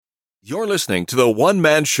You're listening to the One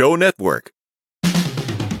Man Show Network.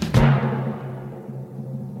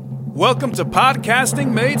 Welcome to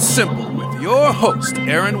Podcasting Made Simple with your host,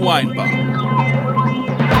 Aaron Weinbaum.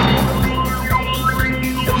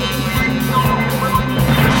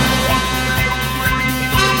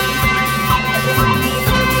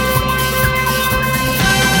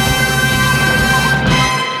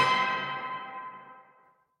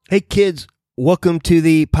 Hey kids, welcome to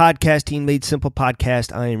the Podcasting Made Simple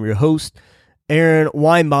podcast. I am your host, Aaron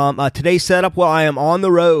Weinbaum. Today's setup, well, I am on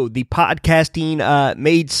the road. The Podcasting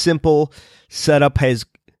Made Simple setup has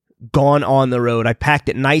gone on the road. I packed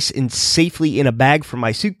it nice and safely in a bag from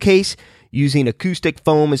my suitcase using acoustic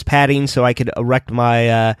foam as padding so I could erect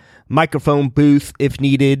my microphone booth if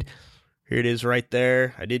needed. Here it is right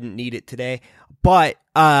there. I didn't need it today, but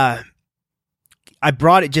I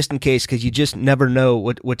brought it just in case because you just never know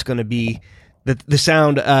what's going to be, the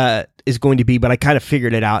sound is going to be, but I kind of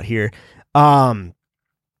figured it out here. You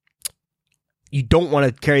don't want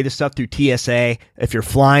to carry this stuff through TSA. If you're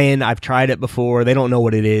flying, I've tried it before. They don't know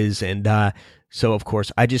what it is, and so, of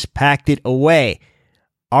course, I just packed it away.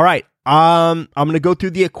 All right, I'm going to go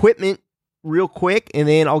through the equipment real quick, and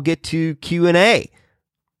then I'll get to Q&A.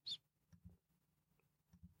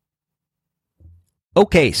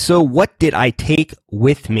 Okay, so what did I take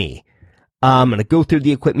with me? I'm going to go through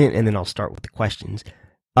the equipment and then I'll start with the questions.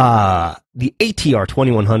 The ATR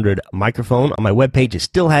 2100 microphone on my webpage, it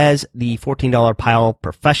still has the $14 Pile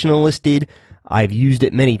Professional listed. I've used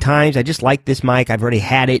it many times. I just like this mic. I've already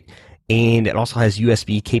had it, and it also has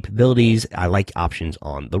USB capabilities. I like options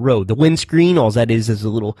on the road. The windscreen, all that is a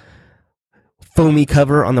little foamy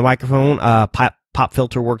cover on the microphone. Pop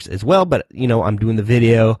filter works as well, but, you know, I'm doing the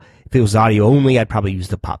video. If it was audio only, I'd probably use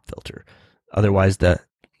the pop filter. Otherwise, the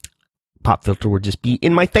pop filter would just be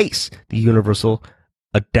in my face. The universal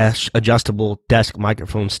adjustable desk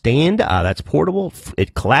microphone stand, that's portable.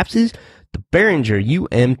 It collapses. The Behringer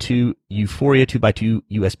UM2 Euphoria 2x2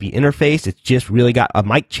 USB interface. It's just really got a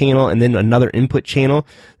mic channel and then another input channel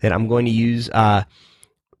that I'm going to use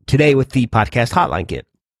today with the podcast hotline kit,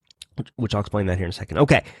 which I'll explain that here in a second.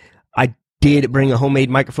 Okay, I did bring a homemade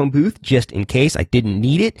microphone booth just in case. I didn't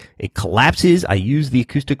need it. It collapses. I use the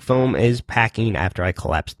acoustic foam as packing after I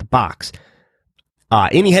collapsed the box.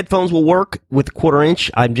 Any headphones will work with a 1/4 inch.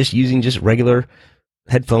 I'm just using regular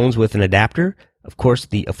headphones with an adapter. Of course,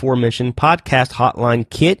 the aforementioned podcast hotline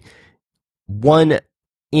kit. One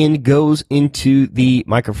end goes into the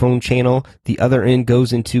microphone channel. The other end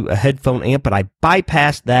goes into a headphone amp, but I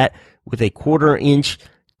bypassed that with a 1/4 inch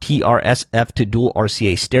TRSF to dual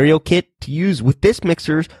RCA stereo kit to use with this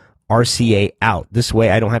mixer's RCA out. This way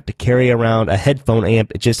I don't have to carry around a headphone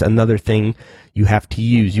amp. It's just another thing you have to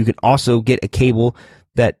use. You can also get a cable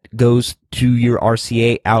that goes to your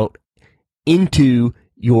RCA out into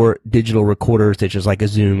your digital recorder, such as like a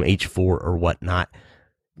Zoom H4 or whatnot.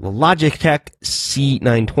 The Logitech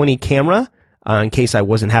C920 camera, in case I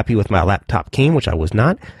wasn't happy with my laptop cam, which I was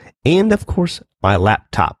not. And of course, my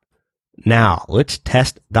laptop. Now, let's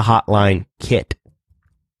test the hotline kit.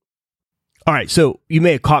 All right, so you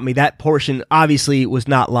may have caught me. That portion obviously was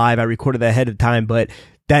not live. I recorded that ahead of time, but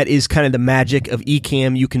that is kind of the magic of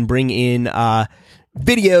Ecamm. You can bring in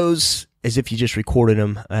videos as if you just recorded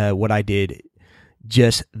them, what I did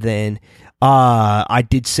just then. I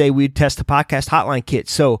did say we'd test the podcast hotline kit.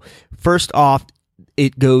 So first off,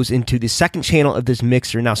 it goes into the second channel of this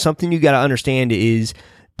mixer. Now, something you got to understand is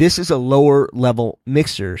this is a lower level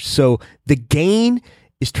mixer, so the gain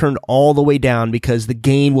is turned all the way down because the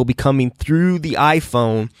gain will be coming through the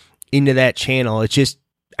iPhone into that channel. It's just,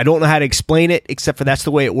 I don't know how to explain it, except for that's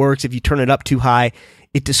the way it works. If you turn it up too high,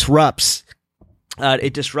 it disrupts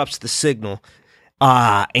the signal,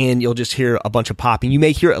 and you'll just hear a bunch of popping. You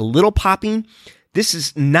may hear a little popping. This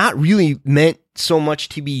is not really meant so much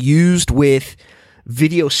to be used with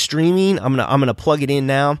video streaming. I'm gonna plug it in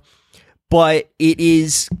now. But it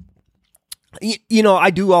is, you know,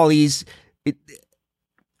 I do all these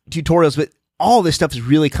tutorials, but all this stuff is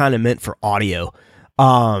really kind of meant for audio,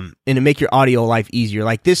 and to make your audio life easier.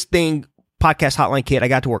 Like this thing, podcast hotline kit, I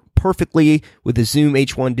got to work perfectly with the Zoom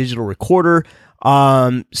H1 digital recorder.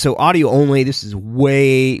 So audio only, this is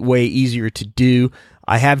way, way easier to do.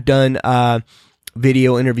 I have done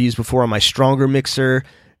video interviews before on my stronger mixer.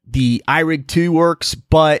 The iRig 2 works,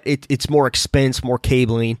 but it's more expense, more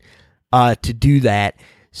cabling to do that.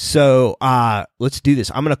 So let's do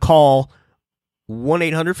this. I'm going to call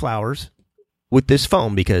 1-800-Flowers with this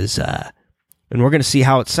phone because, and we're going to see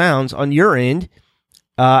how it sounds on your end.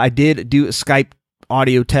 I did do a Skype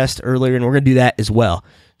audio test earlier, and we're going to do that as well.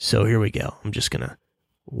 So here we go. I'm just going to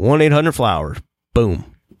 1-800-Flowers.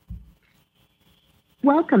 Boom.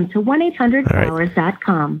 Welcome to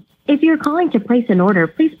 1-800-Flowers.com. If you're calling to place an order,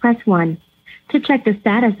 please press 1. To check the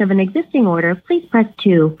status of an existing order, please press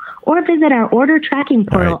 2. Or visit our order tracking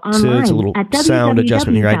portal online it's a little at sound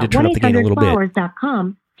adjustment here. I did turn up the gain a little bit.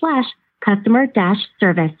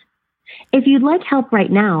 www.1800flowers.com/customer-service. If you'd like help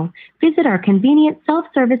right now, visit our convenient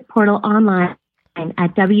self-service portal online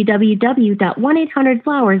at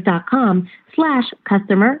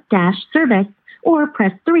www.1800flowers.com/customer-service or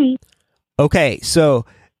press 3. Okay, so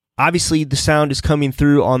obviously the sound is coming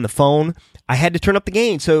through on the phone. I had to turn up the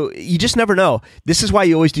gain, so you just never know. This is why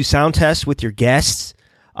you always do sound tests with your guests.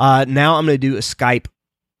 Now I'm going to do a Skype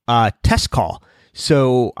test call,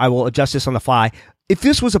 so I will adjust this on the fly. If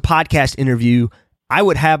this was a podcast interview, I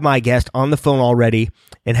would have my guest on the phone already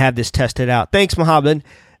and have this tested out. Thanks, Mohammed.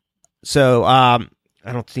 So I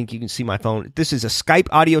don't think you can see my phone. This is a Skype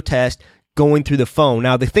audio test going through the phone.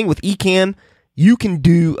 Now, the thing with Ecamm, you can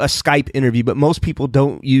do a Skype interview, but most people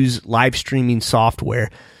don't use live streaming software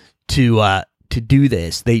to do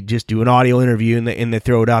this. They just do an audio interview and they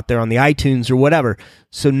throw it out there on the iTunes or whatever.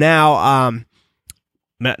 So now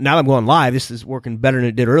that I'm going live, this is working better than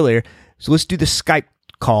it did earlier. So let's do the Skype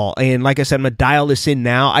call. And like I said, I'm going to dial this in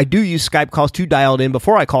now. I do use Skype calls to dial it in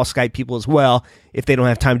before I call Skype people as well if they don't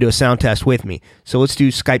have time to do a sound test with me. So let's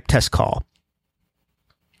do Skype test call.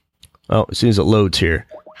 Oh, as soon as it loads here.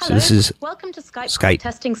 Hello, so this is welcome to Skype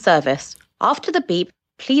testing service. After the beep,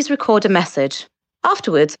 please record a message.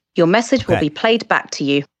 Afterwards, your message will be played back to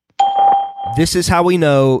you. This is how we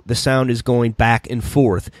know the sound is going back and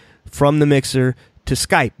forth from the mixer to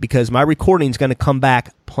Skype, because my recording is going to come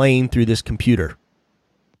back playing through this computer.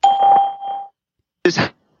 This is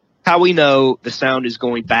how we know the sound is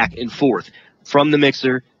going back and forth from the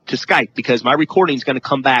mixer to Skype, because my recording is going to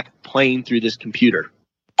come back playing through this computer.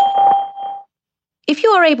 If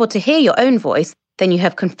you are able to hear your own voice, then you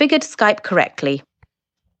have configured Skype correctly.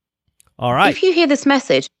 All right. If you hear this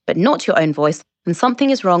message, but not your own voice, then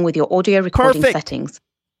something is wrong with your audio recording settings.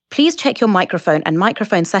 Please check your microphone and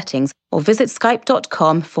microphone settings or visit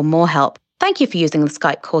skype.com for more help. Thank you for using the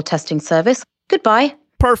Skype call testing service. Goodbye.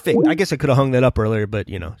 Perfect. I guess I could have hung that up earlier, but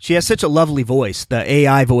she has such a lovely voice, the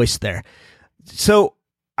AI voice there. So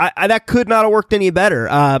I that could not have worked any better.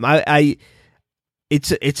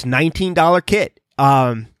 It's $19 kit.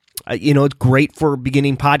 It's great for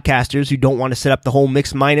beginning podcasters who don't want to set up the whole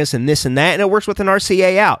mix minus and this and that, and it works with an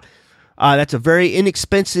RCA out. That's a very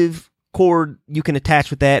inexpensive cord you can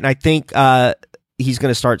attach with that, and I think he's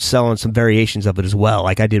going to start selling some variations of it as well,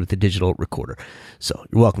 like I did with the digital recorder. So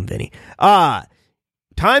you're welcome, Vinny.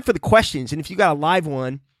 Time for the questions, and if you got a live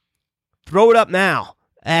one, throw it up now.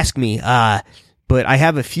 Ask me. But I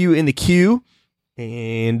have a few in the queue,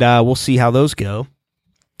 and we'll see how those go.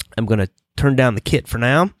 I'm going to turn down the kit for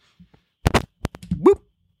now. Whoop.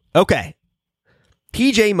 Okay.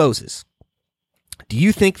 TJ Moses. Do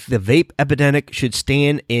you think the vape epidemic should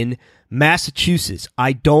stand in Massachusetts?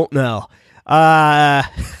 I don't know.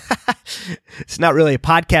 It's not really a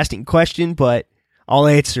podcasting question, but I'll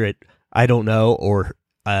answer it. I don't know, or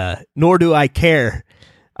nor do I care,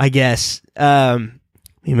 I guess. Let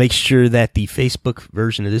me make sure that the Facebook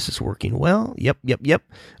version of this is working well. Yep.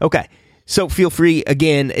 Okay. So feel free,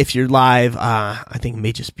 again, if you're live, I think it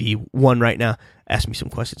may just be one right now, ask me some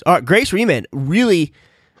questions. All right, Grace Riemann really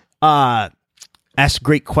asked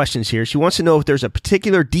great questions here. She wants to know if there's a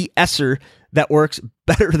particular de-esser that works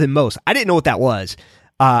better than most. I didn't know what that was.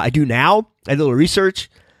 I do now. I did a little research,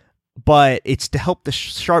 but it's to help the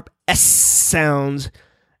sharp S sounds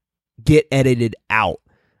get edited out.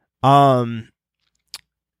 I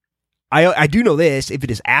do know this. If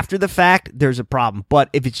it is after the fact, there's a problem. But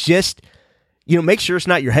if it's just, make sure it's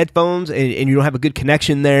not your headphones and you don't have a good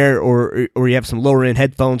connection there, or you have some lower end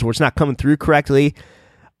headphones where it's not coming through correctly.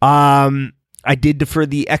 I did defer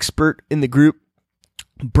the expert in the group,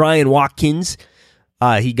 Brian Watkins.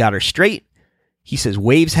 He got her straight. He says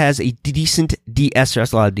Waves has a decent de-esser.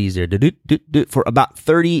 That's a lot of D's there. For about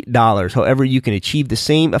 $30. However, you can achieve the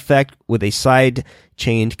same effect with a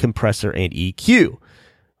side-chained compressor and EQ.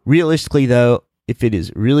 Realistically, though, if it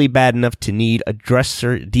is really bad enough to need a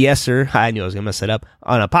de-esser, I knew I was going to mess it up,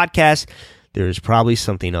 on a podcast, there's probably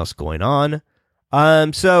something else going on.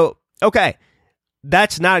 Okay.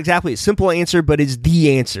 That's not exactly a simple answer, but it's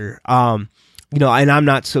the answer. And I'm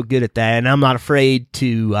not so good at that, and I'm not afraid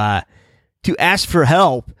to ask for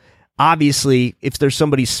help. Obviously, if there's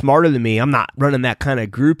somebody smarter than me, I'm not running that kind of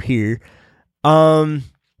group here. So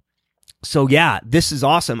yeah, this is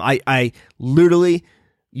awesome. I literally,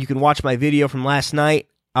 you can watch my video from last night.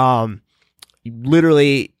 I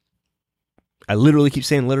literally keep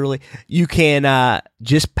saying literally. You can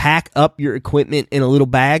just pack up your equipment in a little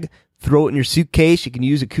bag, throw it in your suitcase. You can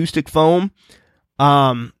use acoustic foam.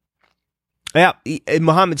 Yeah,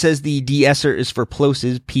 Muhammad says the de-esser is for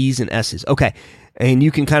plosives, P's, and S's. Okay, and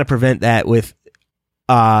you can kind of prevent that with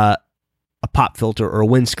a pop filter or a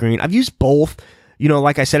windscreen. I've used both. You know,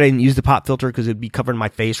 like I said, I didn't use the pop filter because it'd be covering my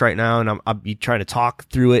face right now, and I'd be trying to talk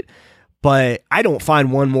through it. But I don't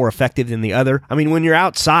find one more effective than the other. I mean, when you're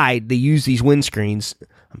outside, they use these windscreens.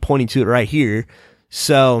 I'm pointing to it right here.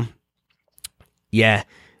 So, yeah.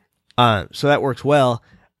 So that works well.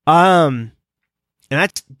 And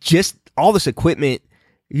that's just all this equipment.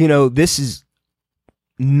 You know, this is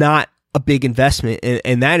not a big investment.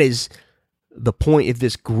 And that is the point of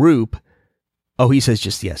this group. Oh, he says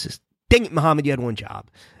just yeses. Dang it, Muhammad, you had one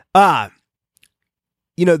job.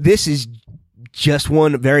 You know, this is just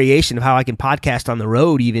one variation of how I can podcast on the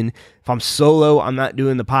road. Even if I'm solo, I'm not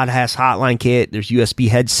doing the podcast hotline kit. There's USB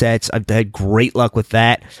headsets. I've had great luck with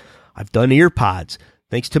that. I've done earpods.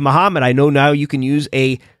 Thanks to Muhammad, I know now you can use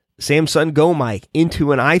a Samsung Go mic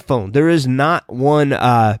into an iPhone. There is not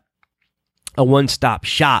a one-stop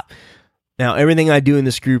shop. Now, everything I do in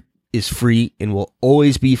this group is free and will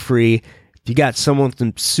always be free. If you got someone with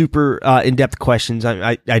some super in-depth questions,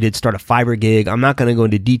 I did start a Fiverr gig. I'm not going to go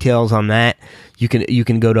into details on that. You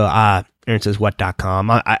can go to AaronSaysWhat.com.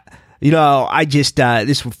 I just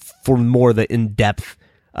this for more of the in-depth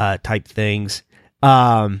type things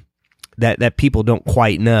that people don't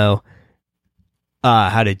quite know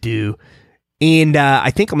how to do. And I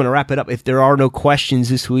think I'm going to wrap it up. If there are no questions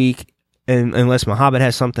this week, and unless Muhammad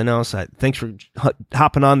has something else, thanks for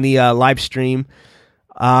hopping on the live stream.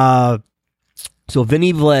 So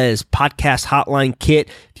Vinny Velez podcast hotline kit.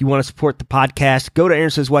 If you want to support the podcast, go to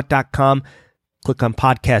AaronSaysWhat.com, click on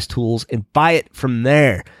podcast tools, and buy it from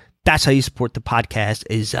there. That's how you support the podcast,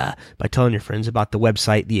 is by telling your friends about the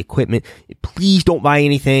website, the equipment. Please don't buy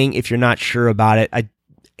anything if you're not sure about it. I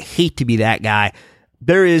hate to be that guy.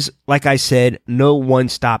 There is, like I said, no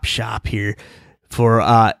one-stop shop here for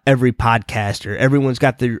every podcaster. Everyone's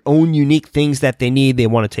got their own unique things that they need. They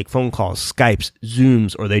want to take phone calls, Skypes,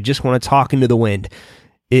 Zooms, or they just want to talk into the wind.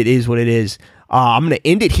 It is what it is. I'm going to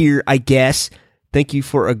end it here, I guess. Thank you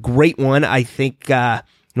for a great one. I think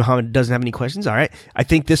Muhammad doesn't have any questions. All right. I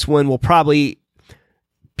think this one will probably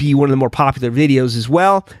be one of the more popular videos as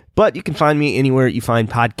well, but you can find me anywhere you find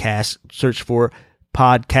podcasts. Search for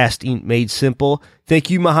Podcasting Made Simple. Thank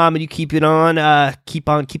you, Muhammad. You keep it on. Keep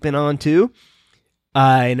on keeping on too.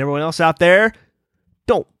 And everyone else out there,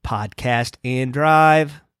 don't podcast and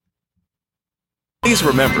drive. Please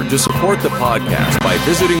remember to support the podcast by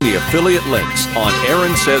visiting the affiliate links on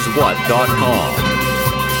AaronSaysWhat.com.